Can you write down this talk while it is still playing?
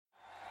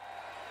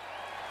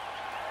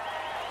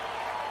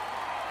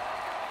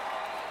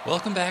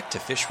Welcome back to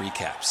Fish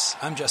Recaps.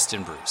 I'm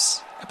Justin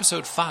Bruce.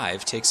 Episode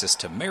 5 takes us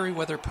to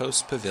Meriwether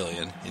Post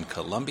Pavilion in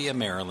Columbia,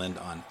 Maryland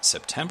on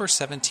September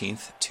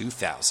 17th,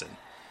 2000.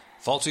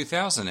 Fall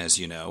 2000, as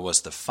you know,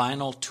 was the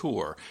final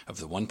tour of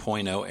the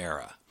 1.0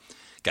 era.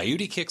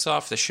 Guyuti kicks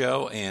off the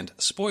show, and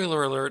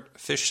spoiler alert,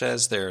 Fish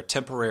says their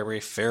temporary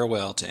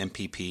farewell to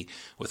MPP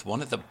with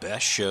one of the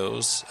best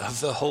shows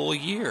of the whole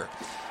year.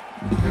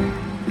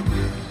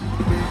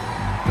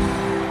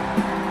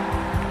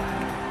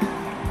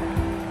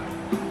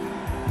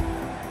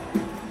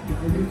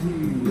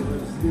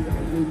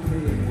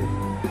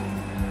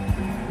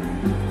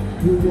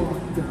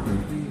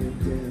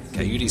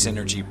 Guyuti's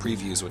energy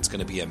previews what's going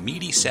to be a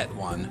meaty set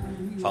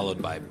 1,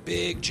 followed by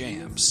big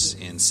jams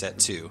in set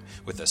 2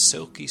 with a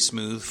silky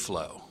smooth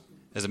flow.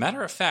 As a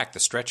matter of fact, the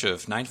stretch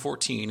of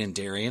 9:14 in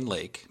Darien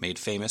Lake, made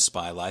famous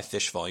by Live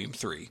Fish Volume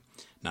 3,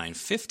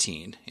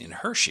 9:15 in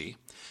Hershey,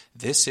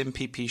 this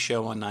MPP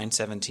show on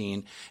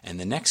 9:17, and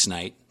the next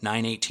night,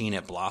 9:18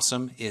 at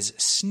Blossom, is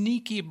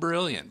sneaky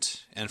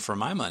brilliant. And for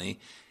my money,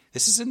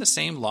 this is in the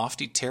same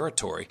lofty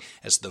territory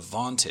as the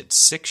vaunted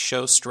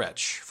 6-show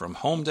stretch from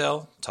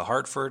Holmdel to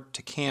Hartford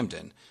to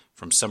Camden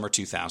from Summer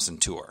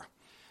 2000 tour.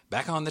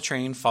 Back on the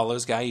Train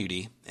follows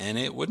Guyuti, and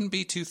it wouldn't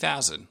be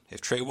 2000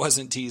 if Trey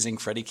wasn't teasing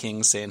Freddie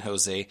King's San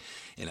Jose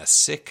in a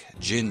sick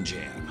gin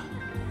jam.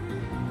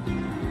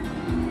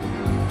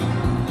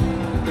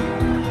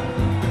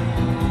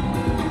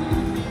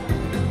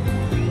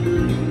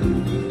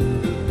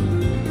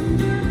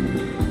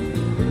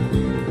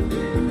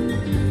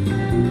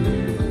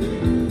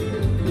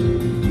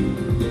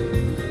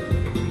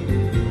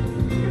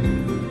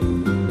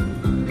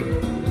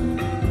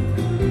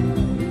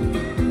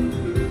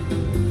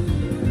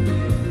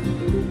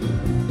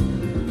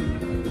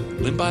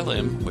 Limb by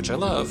Limb, which I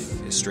love,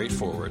 is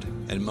straightforward,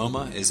 and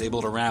MoMA is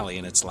able to rally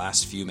in its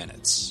last few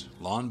minutes.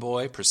 Lawn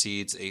Boy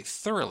precedes a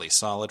thoroughly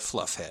solid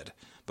fluffhead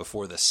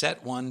before the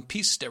set 1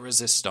 piece de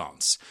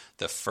resistance,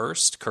 the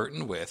first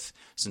curtain width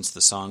since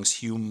the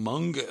song's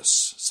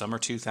humongous Summer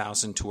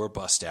 2000 tour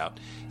bust-out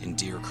in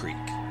Deer Creek.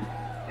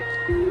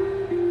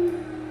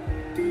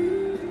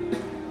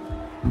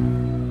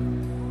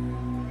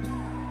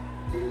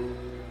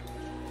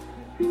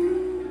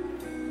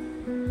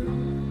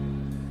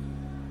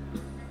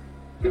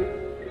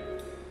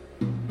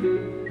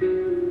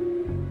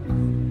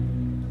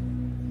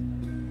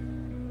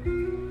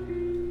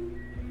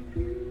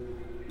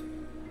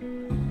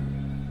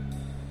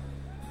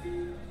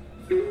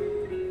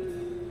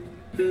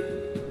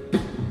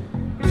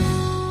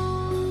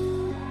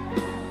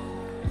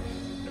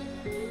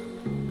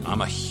 I'm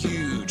a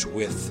huge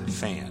with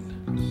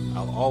fan.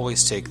 I'll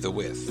always take the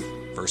with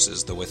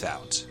versus the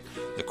without.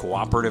 The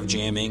cooperative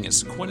jamming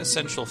is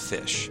quintessential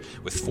Fish,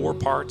 with 4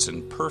 parts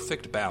in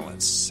perfect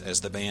balance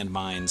as the band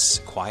mines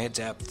quiet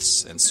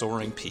depths and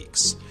soaring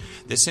peaks.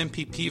 This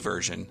MPP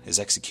version is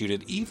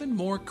executed even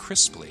more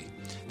crisply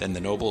than the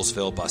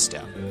Noblesville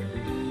bust-out.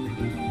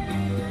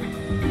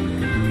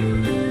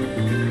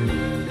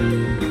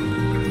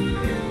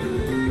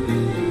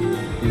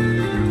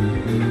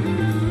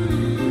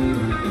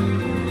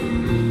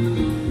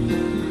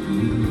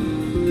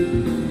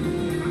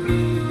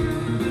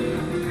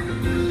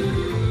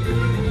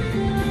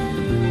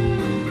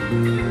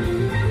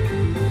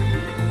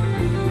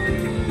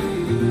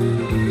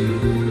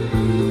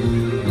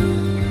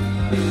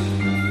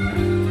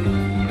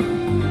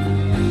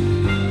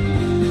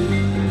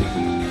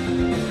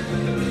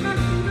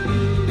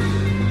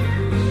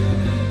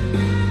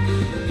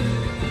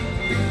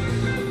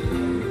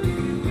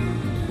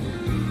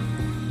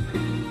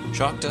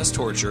 Chalk Dust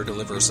Torture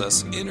delivers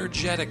us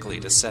energetically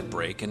to set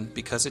break, and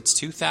because it's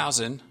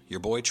 2000, your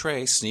boy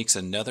Trey sneaks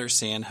another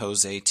San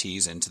Jose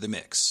tease into the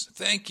mix.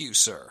 Thank you,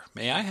 sir.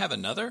 May I have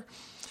another?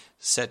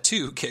 Set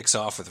 2 kicks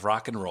off with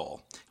rock and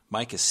roll.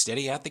 Mike is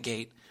steady at the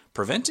gate,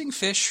 preventing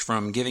Fish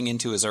from giving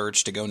into his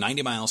urge to go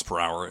 90 miles per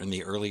hour in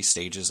the early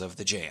stages of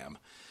the jam.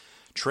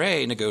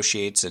 Trey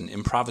negotiates an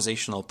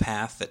improvisational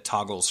path that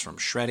toggles from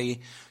shreddy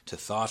to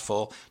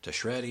thoughtful to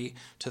shreddy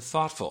to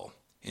thoughtful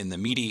in the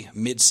meaty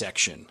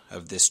midsection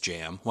of this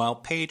jam, while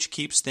Page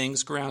keeps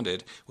things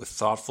grounded with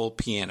thoughtful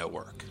piano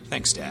work.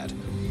 Thanks, Dad.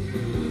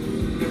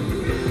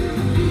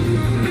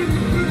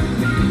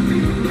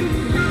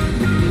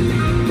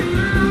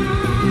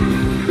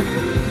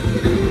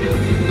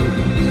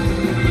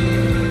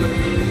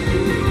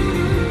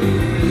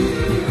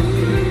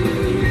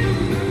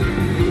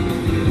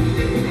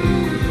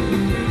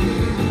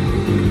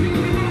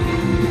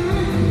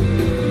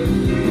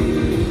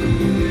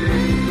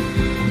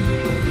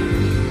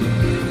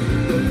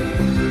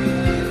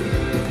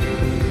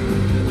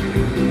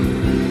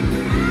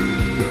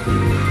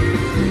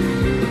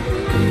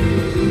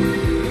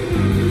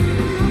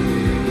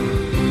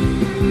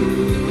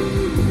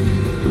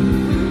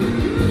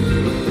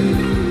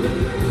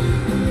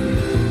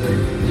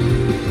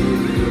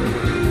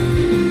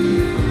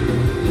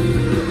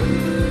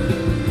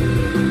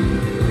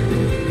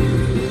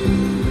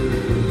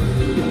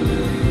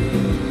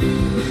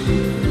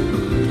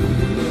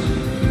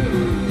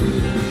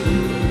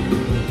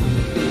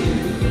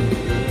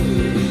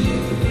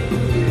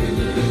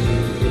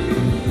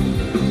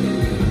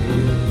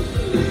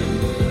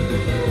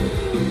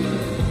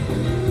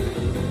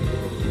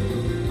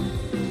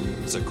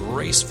 is a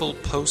graceful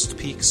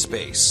post-peak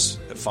space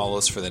that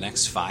follows for the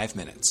next 5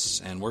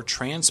 minutes, and we're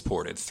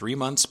transported 3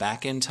 months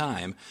back in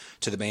time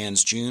to the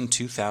band's June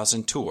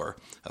 2000 tour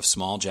of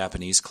small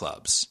Japanese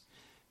clubs.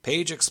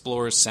 Page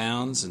explores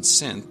sounds and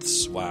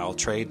synths while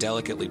Trey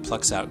delicately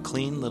plucks out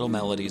clean little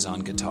melodies on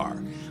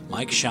guitar.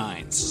 Mike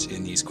shines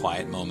in these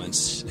quiet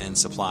moments and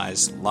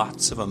supplies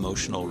lots of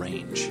emotional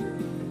range.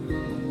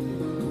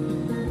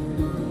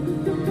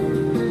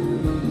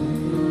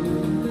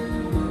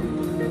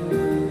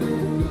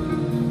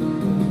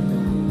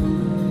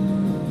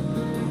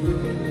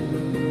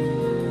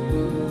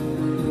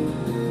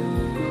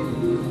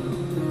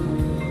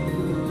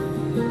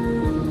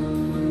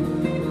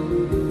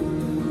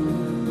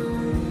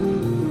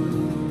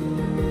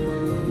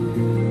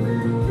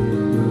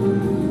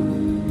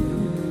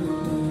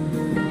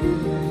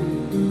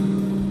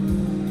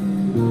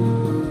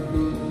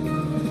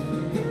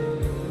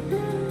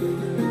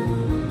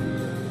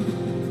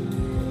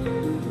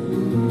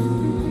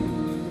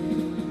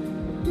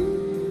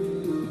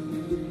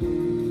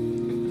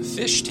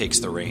 Fish takes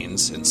the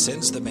reins and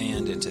sends the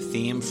band into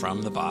theme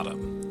from the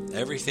bottom.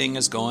 Everything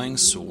is going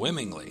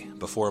swimmingly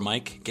before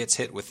Mike gets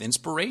hit with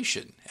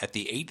inspiration at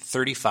the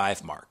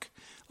 8:35 mark.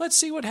 Let's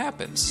see what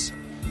happens.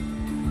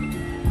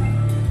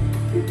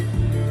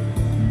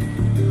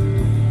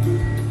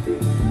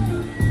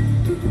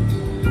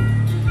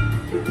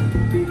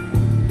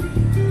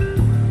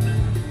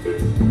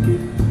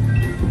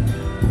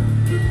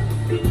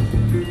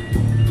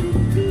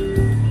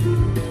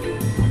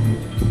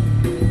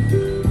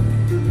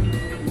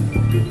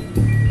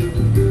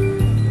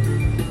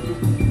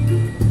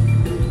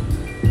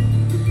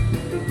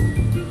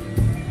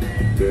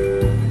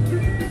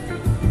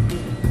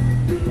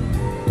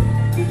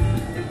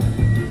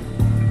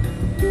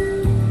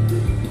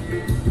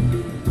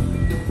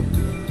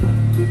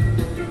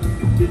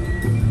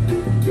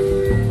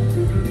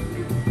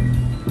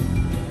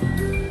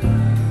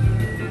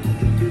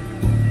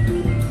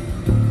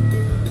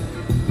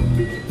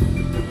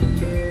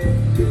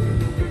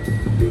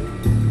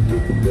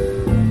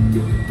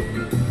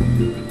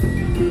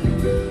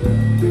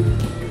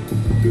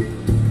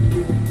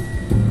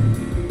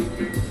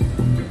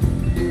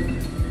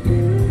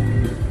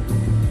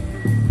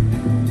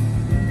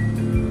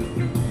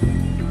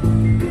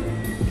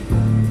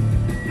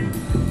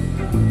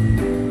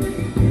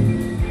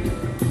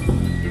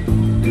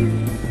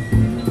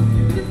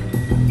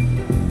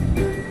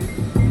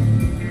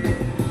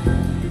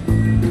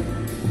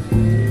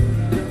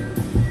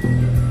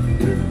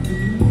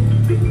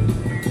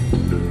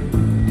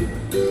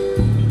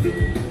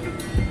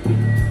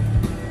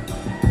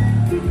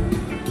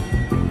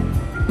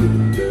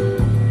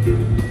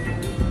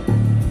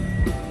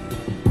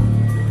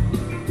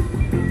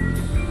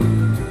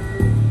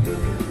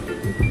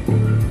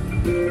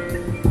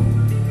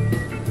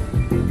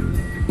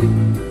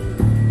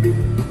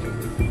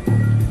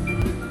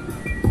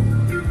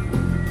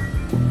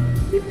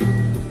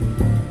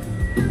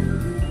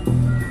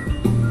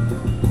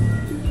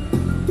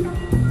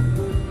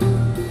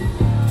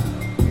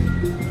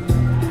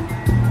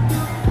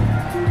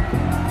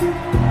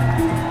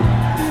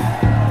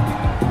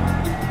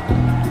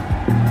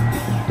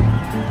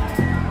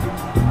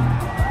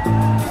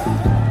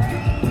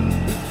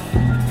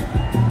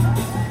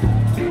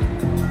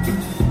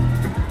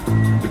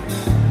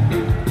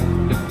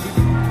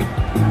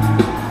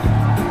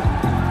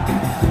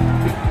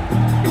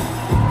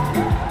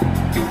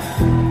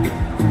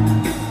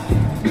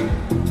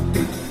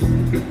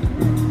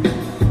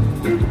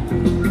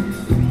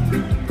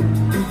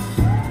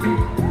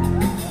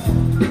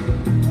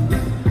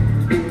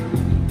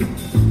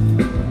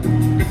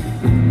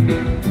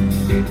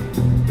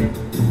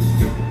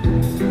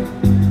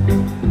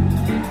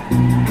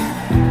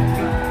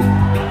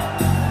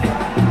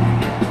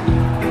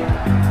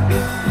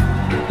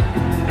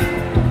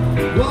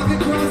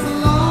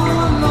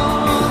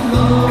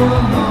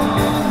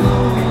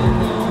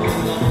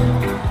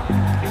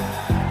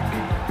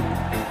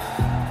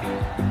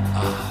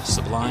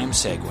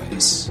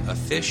 Segues, a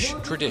Fish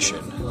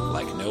tradition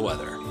like no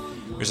other.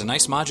 There's a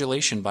nice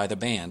modulation by the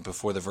band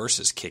before the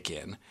verses kick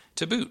in.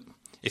 To boot,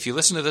 if you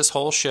listen to this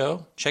whole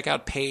show, check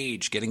out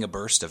Page getting a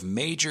burst of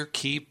major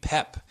key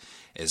pep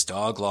as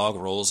Dog Log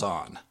rolls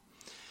on.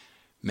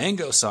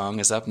 Mango Song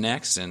is up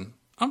next, and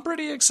I'm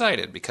pretty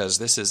excited because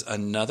this is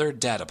another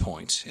data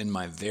point in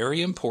my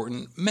very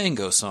important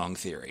Mango Song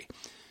theory.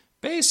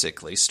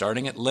 Basically,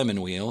 starting at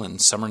Lemon Wheel in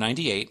summer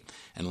 98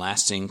 and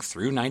lasting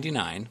through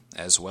 99,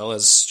 as well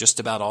as just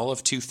about all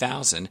of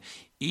 2000,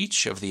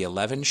 each of the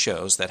 11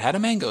 shows that had a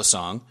Mango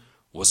Song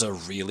was a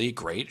really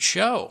great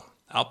show.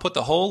 I'll put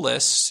the whole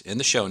list in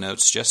the show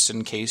notes just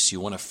in case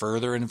you want to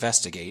further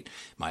investigate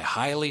my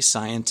highly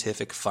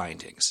scientific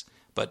findings.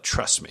 But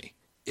trust me,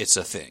 it's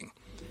a thing.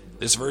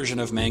 This version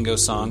of Mango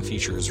Song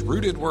features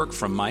rooted work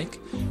from Mike,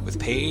 with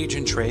Page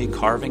and Trey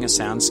carving a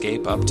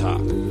soundscape up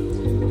top.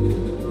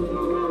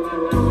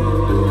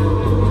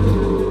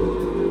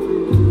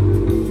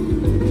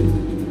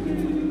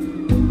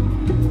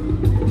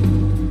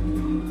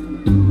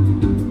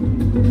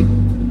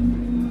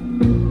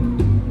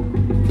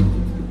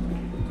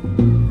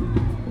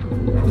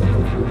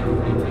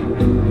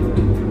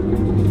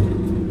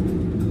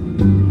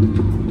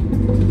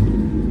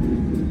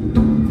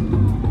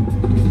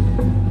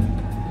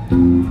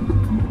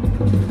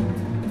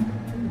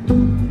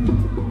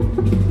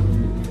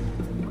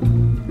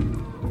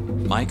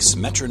 Mike's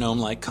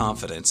metronome-like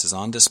confidence is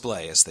on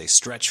display as they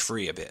stretch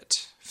free a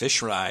bit.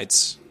 Fish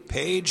rides,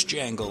 Paige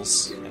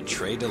jangles, and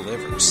Trey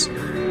delivers.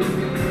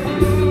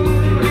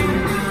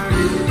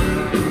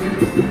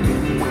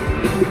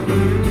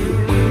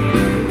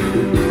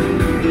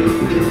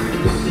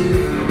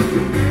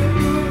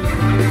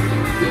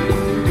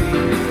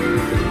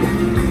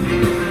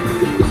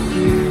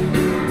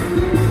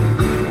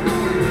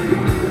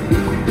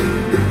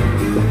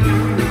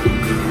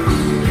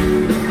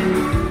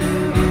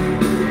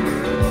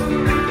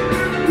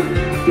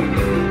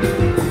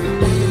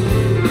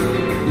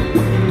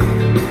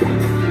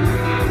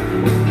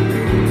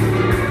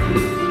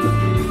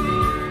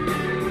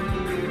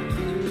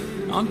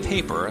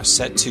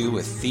 Set 2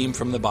 with Theme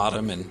from the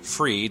Bottom and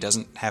Free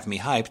doesn't have me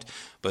hyped,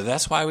 but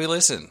that's why we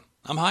listen.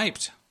 I'm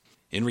hyped.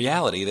 In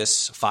reality,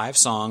 this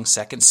 5-song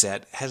second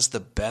set has the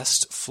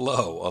best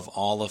flow of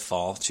all of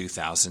Fall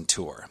 2000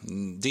 tour.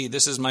 Indeed,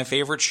 this is my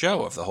favorite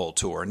show of the whole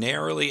tour,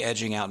 narrowly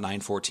edging out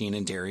 914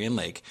 and Darien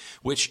Lake,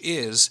 which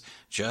is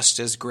just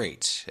as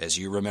great as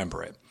you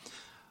remember it.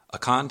 A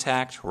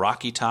Contact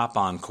Rocky Top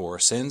encore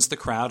sends the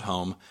crowd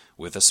home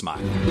with a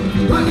smile.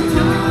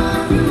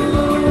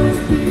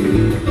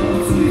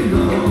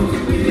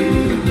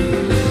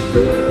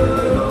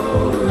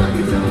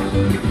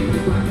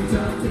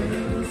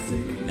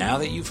 Now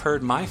that you've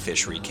heard my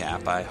Fish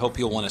recap, I hope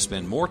you'll want to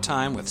spend more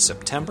time with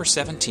September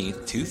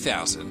 17th,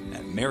 2000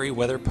 at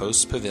Merriweather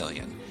Post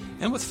Pavilion,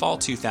 and with Fall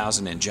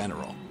 2000 in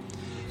general.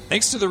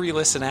 Thanks to the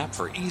Relisten app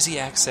for easy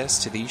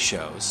access to these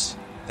shows.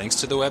 Thanks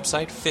to the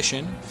website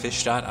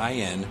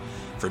fish.in,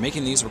 for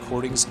making these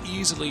recordings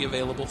easily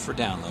available for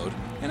download.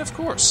 And of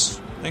course,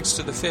 thanks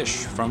to the Fish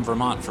from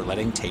Vermont for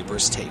letting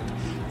Tapers tape.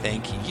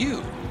 Thank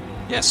you,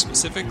 yes,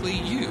 specifically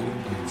you,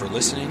 for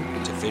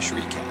listening to Fish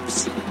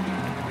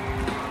Recaps.